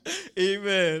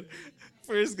Amen.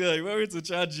 Praise God. You want me to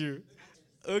charge you?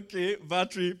 Okay,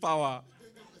 battery power.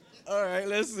 All right,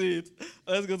 let's see it.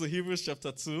 Let's go to Hebrews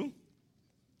chapter 2.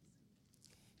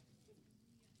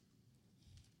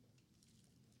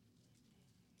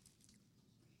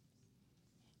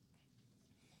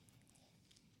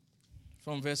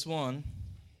 From verse 1.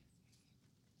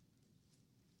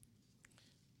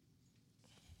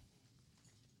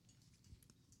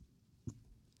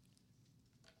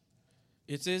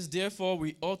 It says, therefore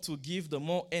we ought to give the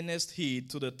more earnest heed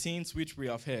to the things which we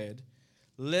have heard,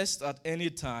 lest at any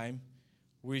time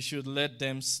we should let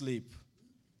them sleep.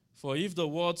 For if the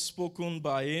word spoken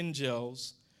by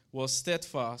angels was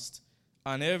steadfast,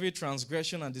 and every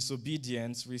transgression and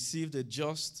disobedience received a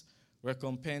just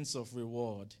recompense of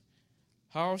reward,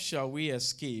 how shall we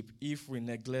escape if we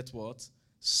neglect what?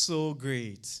 So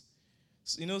great.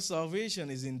 So, salvation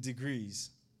is in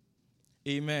degrees.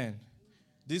 Amen.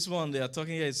 This one they are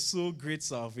talking here is so great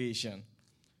salvation.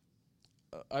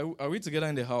 Are we together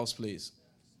in the house, please?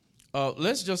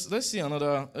 Let's just see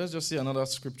another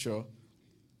scripture.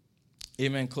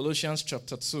 Amen. Colossians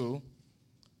chapter 2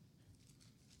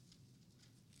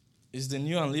 is the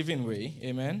new and living way.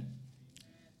 Amen.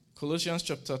 Colossians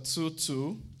chapter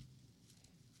 2:2.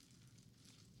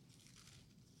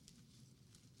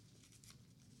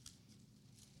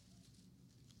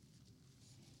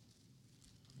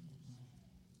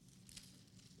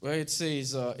 Where it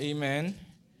says, amen,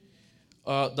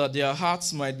 that their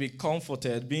hearts might be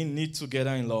comforted, being knit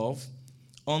together in love,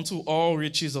 unto all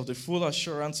riches of the full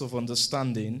assurance of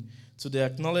understanding, to the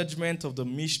acknowledgement of the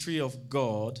mystery of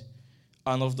God,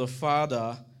 and of the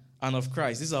Father, and of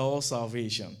Christ. These are all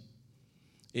salvation.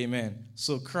 Amen.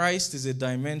 So Christ is a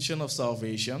dimension of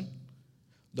salvation.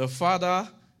 The Father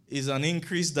is an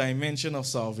increased dimension of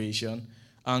salvation.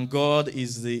 And God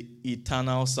is the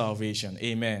eternal salvation.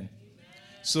 Amen.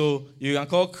 So you can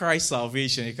call Christ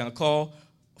salvation. You can call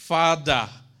Father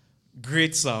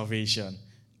great salvation.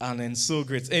 And then so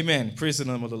great. Amen. Praise the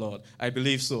name of the Lord. I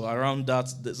believe so. Around that,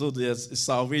 so there's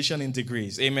salvation in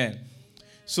degrees. Amen.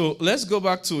 So let's go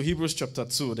back to Hebrews chapter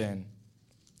 2 then.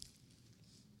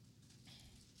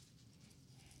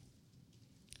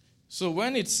 So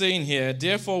when it's saying here,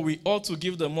 therefore we ought to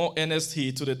give the more earnest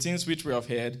heed to the things which we have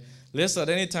heard, lest at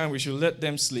any time we should let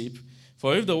them sleep.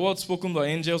 For if the word spoken by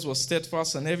angels was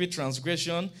steadfast, and every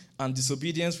transgression and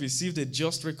disobedience received a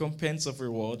just recompense of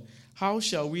reward, how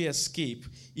shall we escape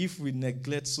if we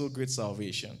neglect so great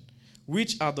salvation,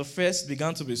 which at the first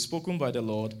began to be spoken by the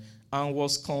Lord, and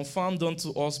was confirmed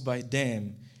unto us by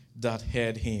them that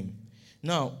heard him?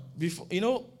 Now, before,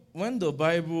 when the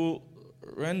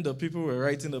people were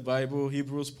writing the Bible,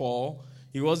 Hebrews, Paul,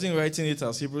 he wasn't writing it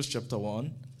as Hebrews chapter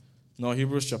 1, nor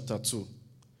Hebrews chapter 2.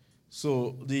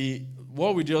 So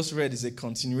what we just read is a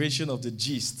continuation of the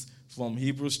gist from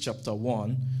Hebrews chapter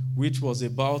 1, which was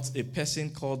about a person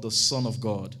called the Son of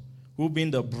God, who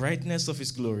being the brightness of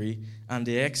his glory and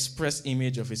the express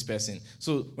image of his person.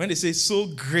 So when they say so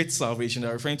great salvation,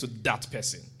 they're referring to that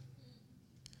person,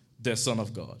 the Son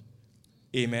of God.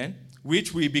 Amen.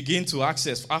 Which we begin to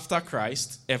access after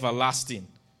Christ, everlasting.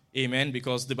 Amen.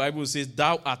 Because the Bible says,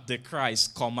 thou art the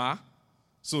Christ, comma.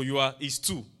 So is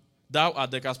two. Thou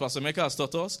art the, as Pastor Mecca has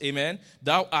taught us, amen.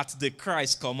 Thou art the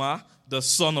Christ, comma, the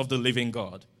Son of the living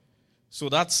God. So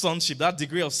that sonship, that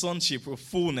degree of sonship or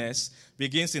fullness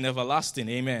begins in everlasting,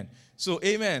 amen. So,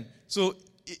 amen. So,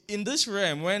 in this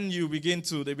realm, when they begin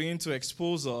to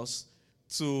expose us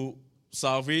to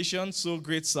salvation, so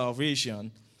great salvation,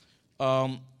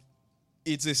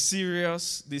 it's a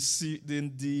serious,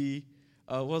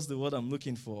 what's the word I'm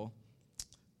looking for?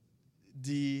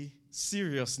 The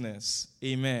seriousness,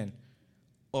 amen,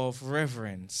 of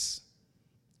reverence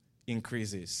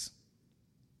increases.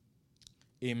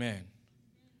 Amen.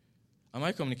 Am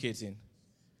I communicating?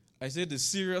 I said the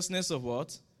seriousness of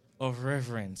what? Of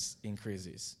reverence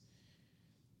increases.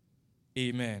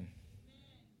 Amen.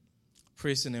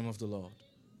 Praise the name of the Lord.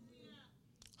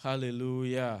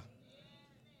 Hallelujah.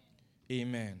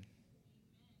 Amen.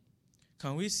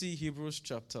 Can we see Hebrews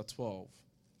chapter 12?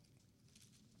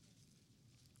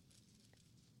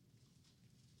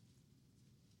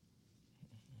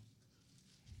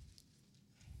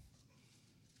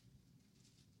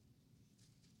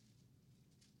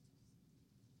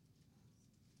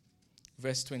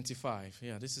 Verse 25.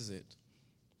 Yeah, this is it.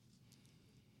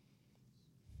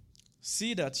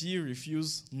 See that ye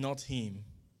refuse not him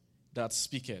that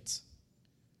speaketh.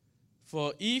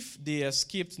 For if they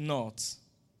escaped not,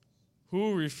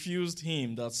 who refused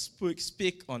him that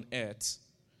spake on earth,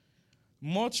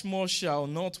 much more shall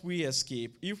not we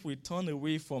escape if we turn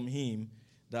away from him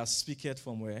that speaketh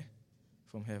from where?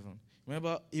 From heaven.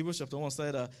 Remember, Hebrews chapter 1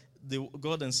 said that the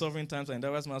God in sovereign times and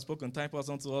diverse man has spoken time past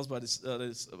unto us by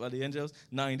the angels.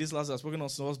 Now in this last has spoken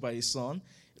unto us by his Son.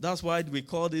 That's why we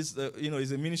call this,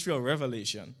 is a ministry of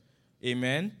revelation.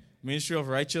 Amen. Ministry of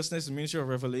righteousness, ministry of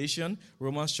revelation.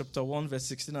 Romans chapter 1, verse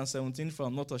 16 and 17. For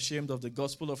I'm not ashamed of the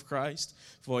gospel of Christ,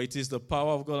 for it is the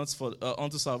power of God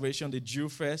unto salvation, the Jew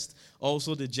first,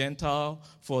 also the Gentile.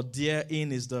 For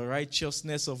therein is the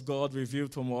righteousness of God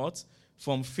revealed from what?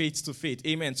 From faith to faith.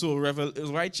 Amen. So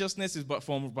righteousness is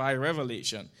by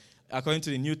revelation, according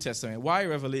to the New Testament. Why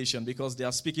revelation? Because they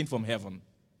are speaking from heaven.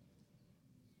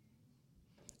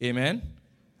 Amen.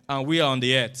 And we are on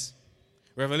the earth.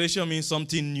 Revelation means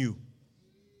something new.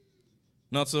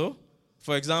 Not so?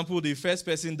 For example, the first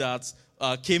person that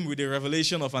came with the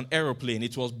revelation of an aeroplane,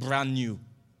 it was brand new.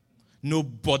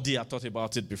 Nobody had thought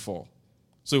about it before.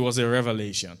 So it was a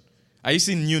revelation. Are you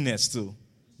seeing newness too?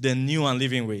 The new and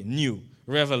living way. New.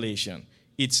 Revelation.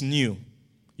 It's new.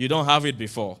 You don't have it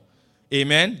before.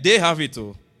 Amen? They have it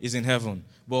too. It's in heaven.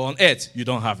 But on earth, you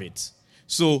don't have it.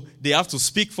 So they have to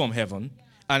speak from heaven,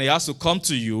 and it has to come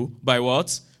to you by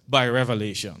what? By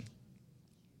revelation.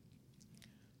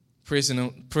 Praise the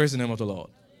name of the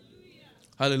Lord.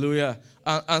 Hallelujah.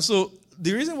 And so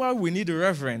the reason why we need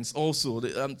reverence also,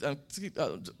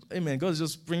 amen, God is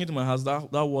just bringing to my house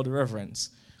that word reverence,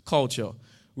 culture.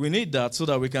 We need that so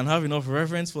that we can have enough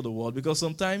reverence for the word, because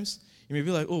sometimes you may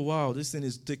be like, oh wow, this thing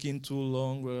is taking too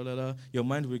long, blah, blah, blah. Your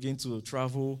mind will begin to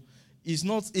travel. It's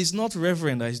not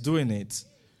reverend that is doing it.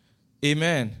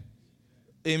 Amen.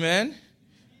 Amen.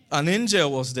 An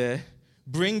angel was there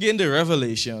bringing the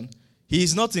revelation. He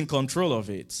is not in control of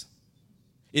it.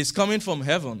 It's coming from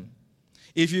heaven.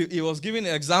 He was giving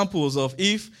examples of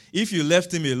if you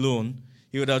left him alone,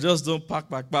 he would have just done pack,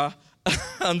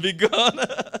 and be gone.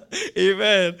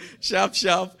 Amen. Sharp,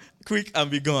 quick,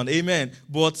 and be gone. Amen.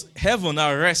 But heaven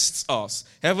arrests us.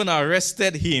 Heaven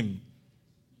arrested him.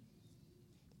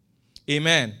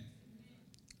 Amen.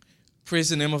 Praise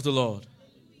the name of the Lord.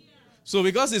 So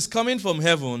because it's coming from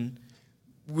heaven,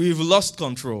 we've lost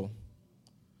control.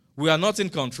 We are not in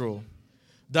control.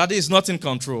 Daddy is not in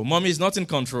control. Mommy is not in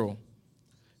control.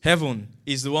 Heaven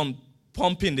is the one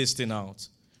pumping this thing out,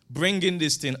 bringing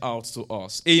this thing out to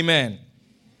us. Amen.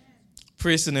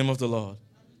 Praise the name of the Lord.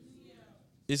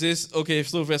 It says, okay,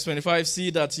 so verse 25, see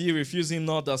that ye refuse him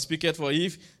not that speaketh, for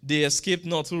if they escape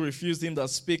not who refused him that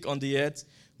spake on the earth,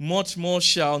 much more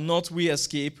shall not we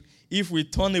escape if we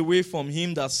turn away from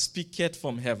him that speaketh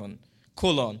from heaven.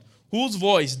 Whose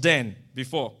voice then,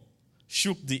 before,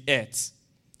 shook the earth.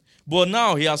 But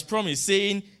now he has promised,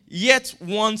 saying, yet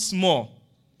once more,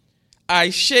 I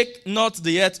shake not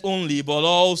the earth only, but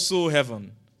also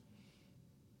heaven.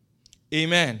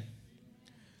 Amen.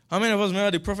 How many of us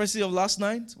remember the prophecy of last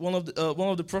night? One of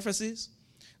the prophecies?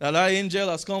 That our angel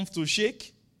has come to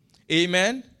shake.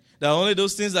 Amen. That only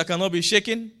those things that cannot be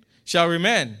shaken shall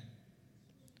remain.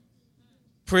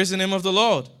 Praise the name of the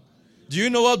Lord. Do you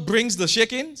know what brings the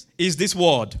shakings? Is this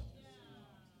word.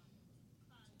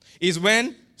 Is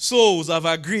when souls have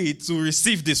agreed to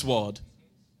receive this word.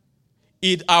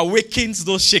 It awakens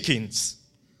those shakings.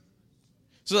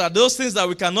 So that those things that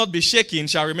we cannot be shaken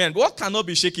shall remain. What cannot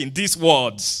be shaken? These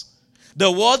words.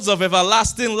 The words of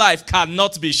everlasting life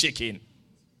cannot be shaken.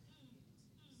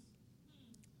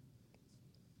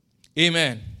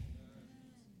 Amen.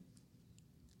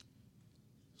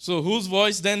 So whose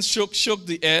voice then shook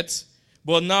the earth,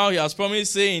 but now he has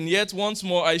promised, saying, yet once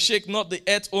more I shake not the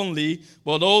earth only,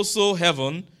 but also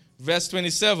heaven. Verse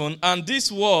 27, and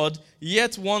this word,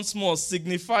 yet once more,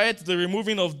 signifieth the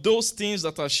removing of those things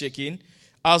that are shaken,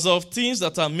 as of things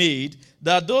that are made,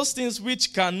 that those things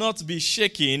which cannot be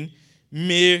shaken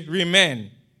may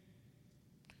remain.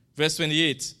 Verse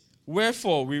 28,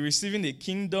 wherefore we receiving a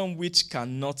kingdom which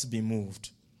cannot be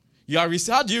moved.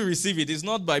 How do you receive it? It's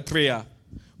not by prayer.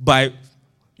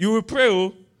 You will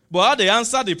pray, but how they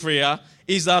answer the prayer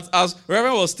is that, as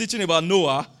Reverend was teaching about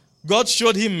Noah, God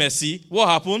showed him mercy. What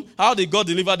happened? How did God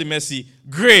deliver the mercy?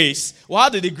 Grace. Well, how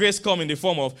did the grace come in the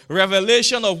form of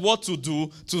revelation of what to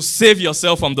do to save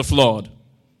yourself from the flood?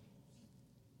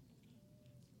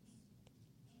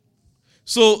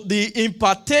 So the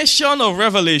impartation of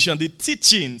revelation, the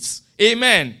teachings,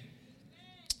 amen.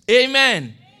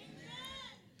 Amen.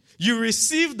 You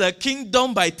receive the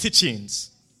kingdom by teachings.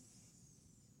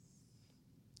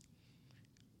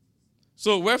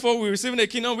 So, wherefore we receiving a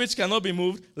kingdom which cannot be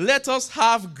moved, let us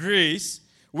have grace,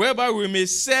 whereby we may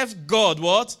serve God,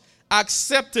 what?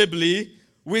 Acceptably,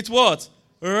 with what?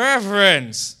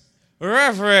 Reverence.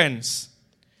 Reverence.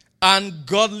 And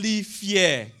godly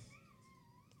fear.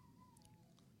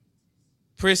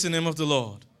 Praise the name of the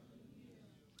Lord.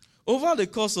 Over the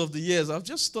course of the years, I've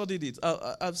just studied it.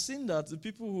 I've seen that the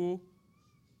people who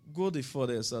go the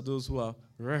furthest are those who are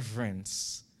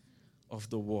reverence of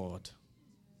the word.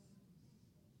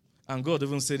 And God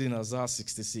even said in Isaiah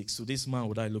 66, "To this man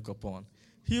would I look upon.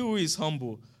 He who is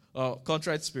humble,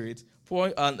 contrite spirit,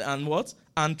 poor, and what?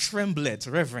 And trembleth,"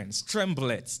 reverence,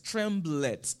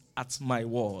 trembleth at my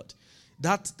word.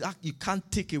 That you can't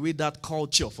take away that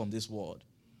culture from this word.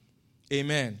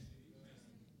 Amen.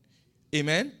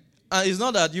 Amen. And it's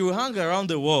not that you hang around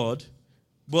the word,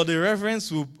 but the reverence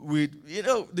will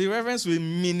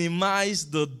minimize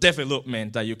the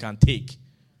development that you can take.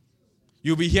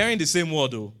 You'll be hearing the same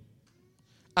word though.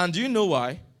 And do you know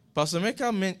why? Pastor Mecca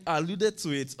alluded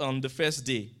to it on the first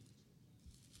day.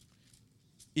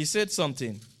 He said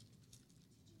something.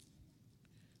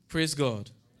 Praise God.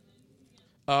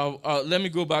 Let me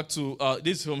go back to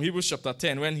this from Hebrews chapter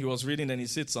 10 when he was reading and he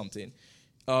said something.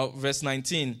 Verse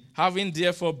 19. "Having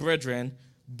therefore, brethren,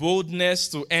 boldness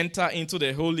to enter into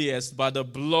the holiest by the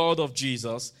blood of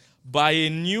Jesus, by a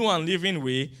new and living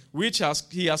way, which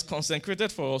he has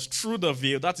consecrated for us through the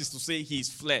veil," that is to say, his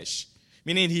flesh.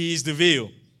 Meaning he is the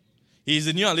veil. He is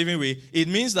the new and living way. It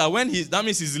means that that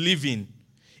means he's living.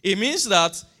 It means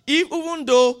that even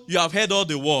though you have heard all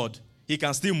the word, he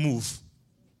can still move.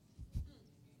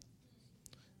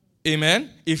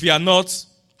 Amen? If you are not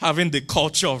having the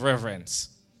culture of reverence.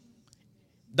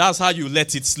 That's how you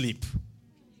let it sleep.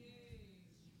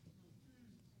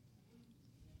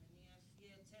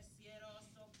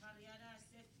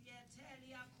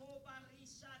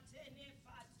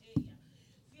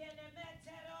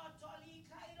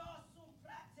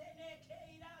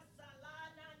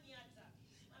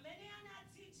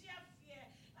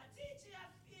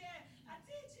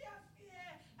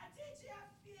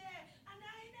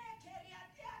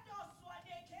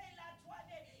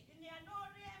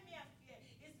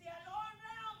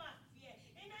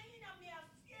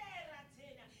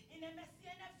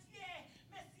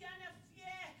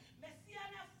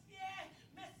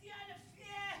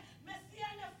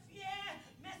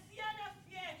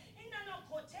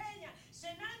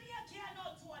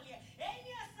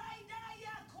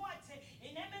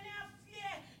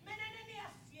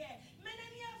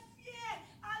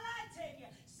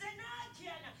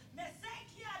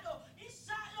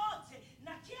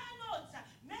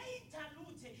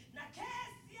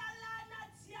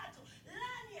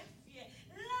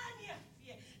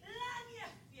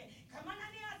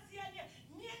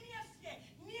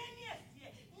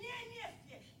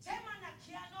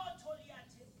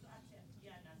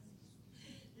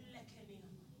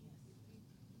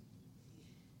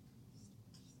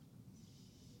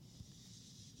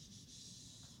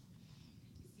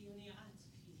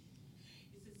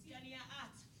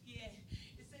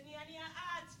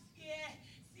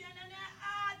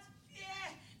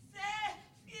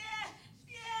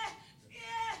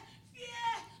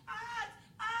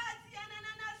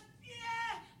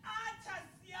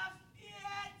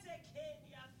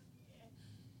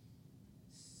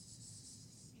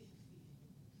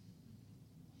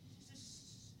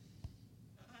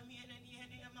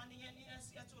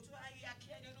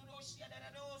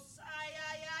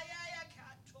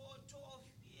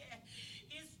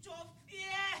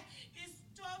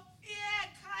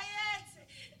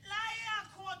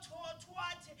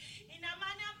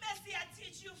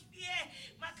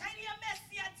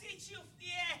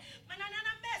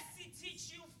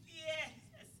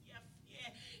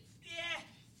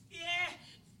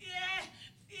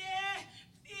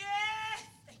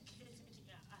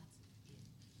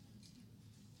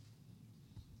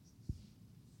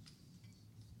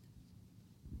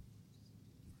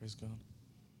 Praise God.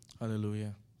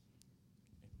 Hallelujah.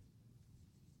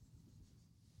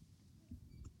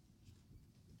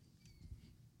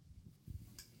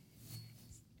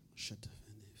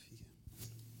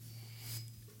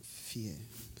 Fear.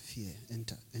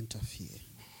 Enter fear.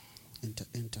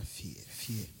 Enter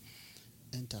fear.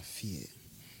 Enter fear.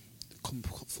 Come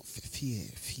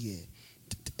fear.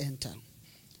 Enter.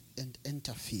 And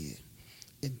enter fear.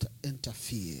 Enter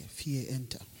fear. Fear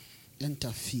enter.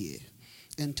 Enter fear.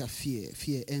 Enter fear.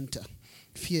 Fear enter.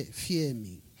 Fear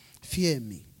me. Fear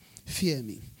me. Fear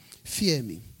me. Fear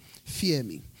me. Fear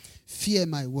me. Fear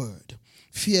my word.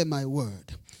 Fear my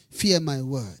word. Fear my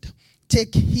word.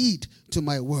 Take heed to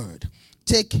my word.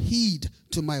 Take heed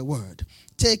to my word.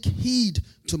 Take heed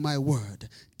to my word.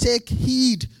 Take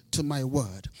heed to my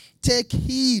word. Take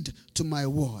heed to my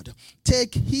word.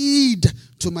 Take heed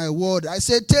to my word. I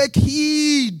said, take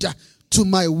heed to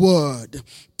my word.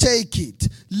 Take it.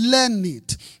 Learn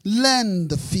it. Learn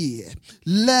the fear.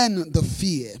 Learn the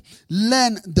fear.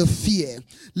 Learn the fear.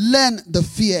 Learn the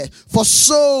fear. For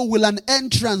so will an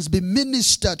entrance be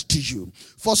ministered to you.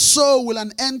 For so will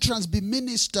an entrance be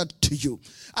ministered to you.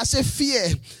 I say fear.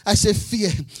 I say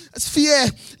fear. Fear.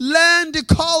 Learn the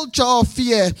culture of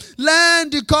fear. Learn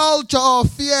the culture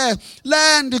of fear.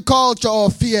 Learn the culture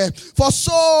of fear. For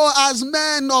so as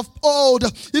men of old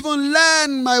even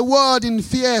learn my word in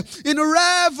fear, in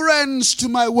reverence to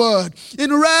my word,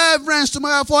 in reverence to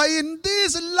my word. For in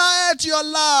this lieth your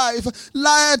life,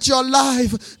 lieth your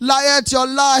life, lieth your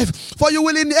life. For you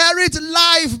will inherit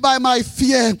life by my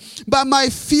fear, by my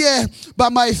fear, by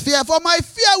my fear. For my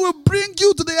fear will bring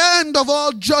you to the end of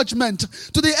all judgment,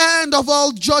 to the end of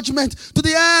all judgment, to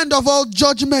the end of all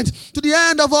judgment, to the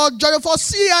end of all judgment. For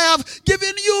see, I have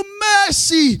given you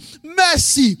mercy,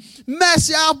 mercy,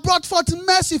 mercy. I have brought forth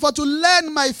mercy for to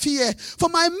learn my fear. For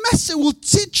my mercy will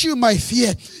teach you my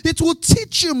fear. It will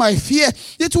teach you my fear.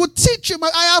 It will teach you my.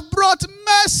 I have brought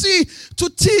mercy to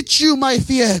teach you my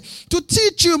fear. To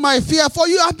teach you my fear. For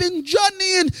you have been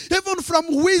journeying even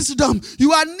from wisdom.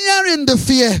 You are nearing the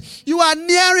fear. You are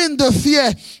nearing the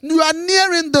fear. You are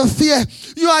nearing the fear.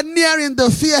 You are nearing the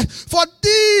fear. For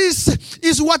this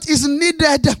is what is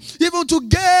needed even to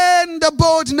gain the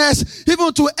boldness,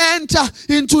 even to enter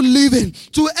into living,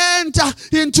 to enter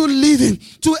into living,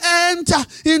 to enter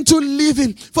into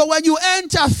living. For when you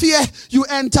enter fear, you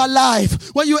enter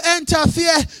life. When you enter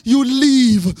fear, you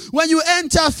live. When you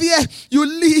enter fear, you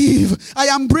live. I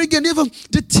am bringing even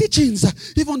the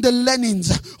teachings, even the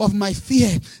learnings of my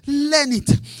fear. Learn it.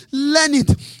 Learn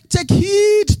it. Take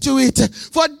heed to it.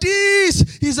 For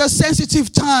this is a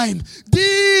sensitive time.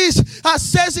 These are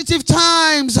sensitive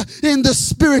times in the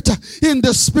spirit. In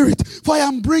the spirit. For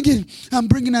I'm bringing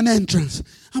an entrance.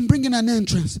 I'm bringing an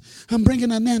entrance. I'm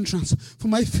bringing an entrance. For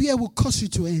my fear will cause you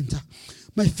to enter.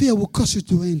 My fear will cause you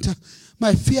to enter.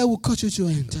 My fear will cause you to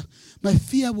enter. My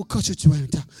fear will cause you to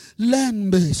enter. Learn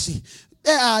mercy.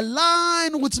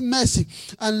 Align with mercy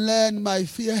and learn my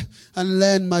fear, and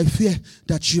learn my fear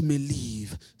that you may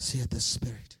live, saith the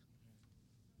Spirit.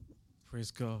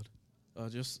 Praise God.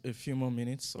 Just a few more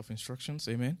minutes of instructions.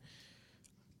 Amen.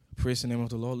 Praise the name of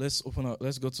the Lord. Let's open up.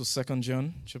 Let's go to 2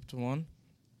 John chapter 1.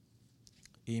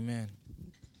 Amen.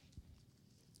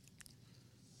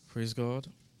 Praise God.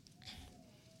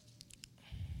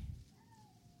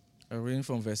 I'm reading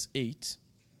from verse 8.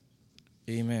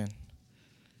 Amen.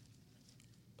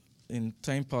 In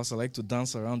time past, I like to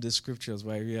dance around these scriptures,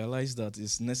 but I realized that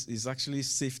it's actually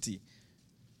safety.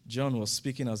 John was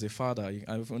speaking as a father.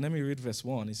 Let me read verse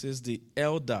 1. It says, the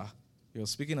elder, he was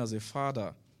speaking as a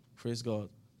father, praise God,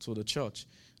 to the church.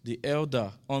 The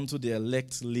elder unto the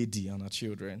elect lady and her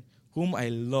children, whom I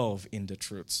love in the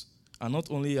truth. And not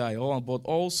only I, but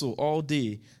also all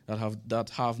they that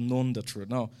have known the truth.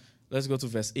 Now, let's go to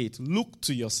verse 8. Look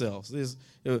to yourselves.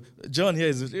 John here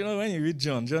is, when you read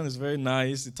John is very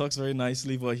nice. He talks very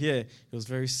nicely. But here, he was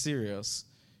very serious.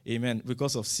 Amen.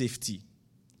 Because of safety.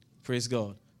 Praise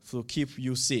God. To keep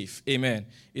you safe. Amen.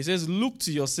 It says, look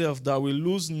to yourself that we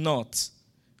lose not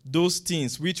those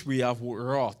things which we have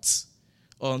wrought.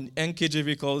 On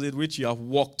NKJV calls it, which you have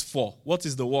worked for. What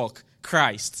is the work?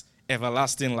 Christ.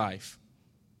 Everlasting life.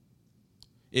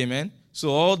 Amen. So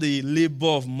all the labor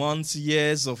of months,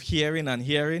 years of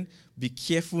hearing, be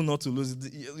careful not to lose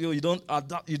it. You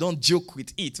don't joke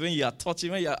with it when you are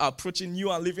touching, when you are approaching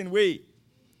new and living way.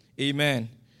 Amen.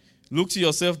 Look to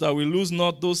yourself that we lose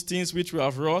not those things which we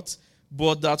have wrought,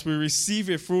 but that we receive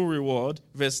a full reward.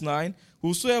 Verse 9.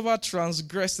 Whosoever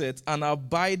transgresseth and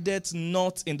abideth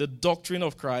not in the doctrine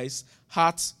of Christ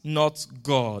hath not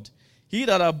God. He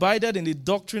that abideth in the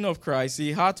doctrine of Christ,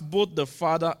 he hath both the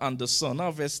Father and the Son.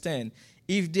 Now verse 10.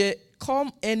 If there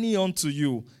come any unto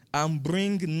you and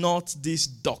bring not this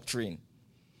doctrine,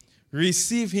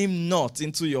 receive him not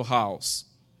into your house,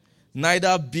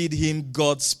 neither bid him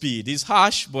Godspeed. It's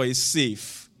harsh, but it's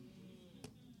safe.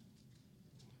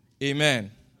 Amen.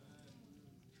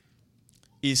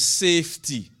 It's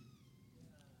safety.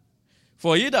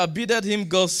 For he that biddeth him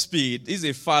Godspeed is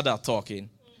a father talking.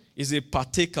 Is a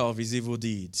partaker of his evil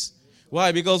deeds.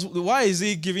 Why? Because why is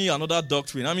he giving you another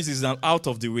doctrine? That means he's out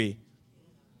of the way.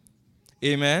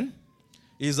 Amen.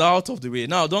 He's out of the way.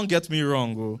 Now, don't get me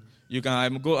wrong.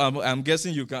 I'm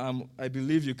guessing you can. I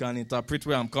believe you can interpret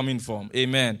where I'm coming from.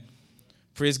 Amen.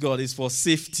 Praise God. It's for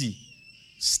safety.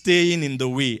 Staying in the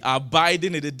way,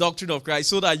 abiding in the doctrine of Christ,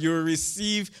 so that you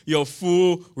receive your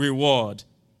full reward.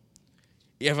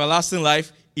 Everlasting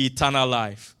life, eternal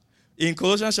life. In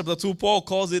Colossians chapter 2, Paul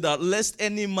calls it that lest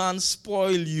any man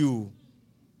spoil you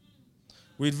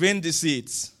with vain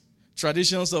deceits,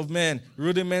 traditions of men,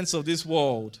 rudiments of this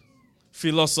world,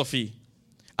 philosophy,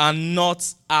 and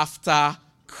not after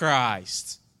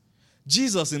Christ.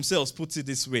 Jesus himself puts it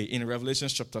this way in Revelation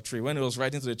chapter 3 when he was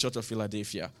writing to the church of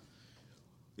Philadelphia.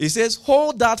 He says,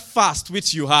 hold that fast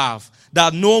which you have,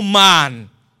 that no man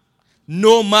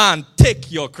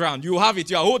take your crown. You have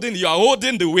it. You are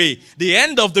holding the way. The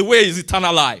end of the way is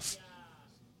eternal life.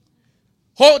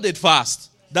 Hold it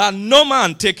fast, that no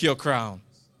man take your crown.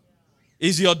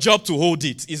 It's your job to hold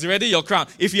it. It's already your crown.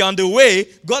 If you're on the way,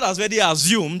 God has already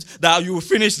assumed that you will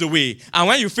finish the way. And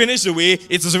when you finish the way,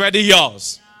 it is already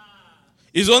yours.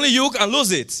 It's only you who can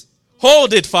lose it.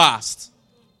 Hold it fast.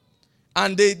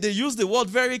 And they use the word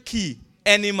very key.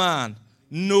 Any man.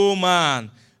 No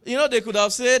man. You know, they could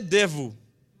have said devil.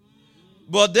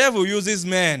 But devil uses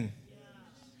men.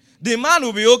 The man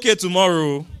will be okay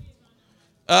tomorrow.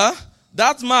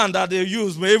 That man that they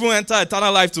use may even enter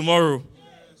eternal life tomorrow.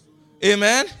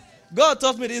 Amen. God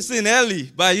taught me this thing early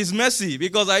by his mercy,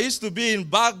 because I used to be in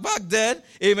back then,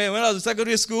 amen, when I was in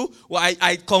secondary school,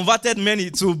 I converted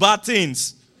many to bad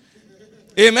things.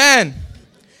 Amen.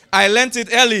 I learned it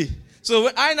early. So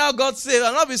when I now got saved,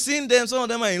 I'll not be seeing them. Some of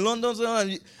them are in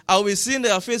London. I'll be seeing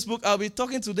their Facebook. I'll be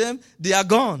talking to them. They are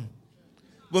gone.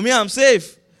 But me, I'm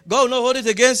safe. God will not hold it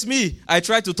against me. I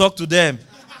try to talk to them.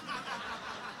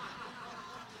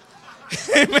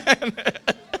 Amen.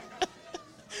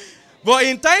 But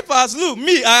in time past, look,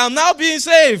 me, I am now being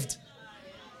saved.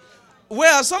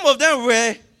 Whereas some of them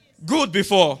were good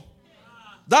before.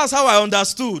 That's how I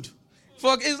understood.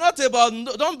 For it's not about,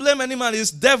 don't blame any man, it's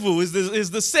devil, it's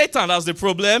the Satan that's the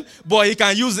problem, but he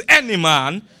can use any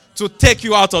man to take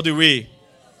you out of the way.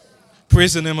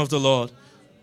 Praise the name of the Lord.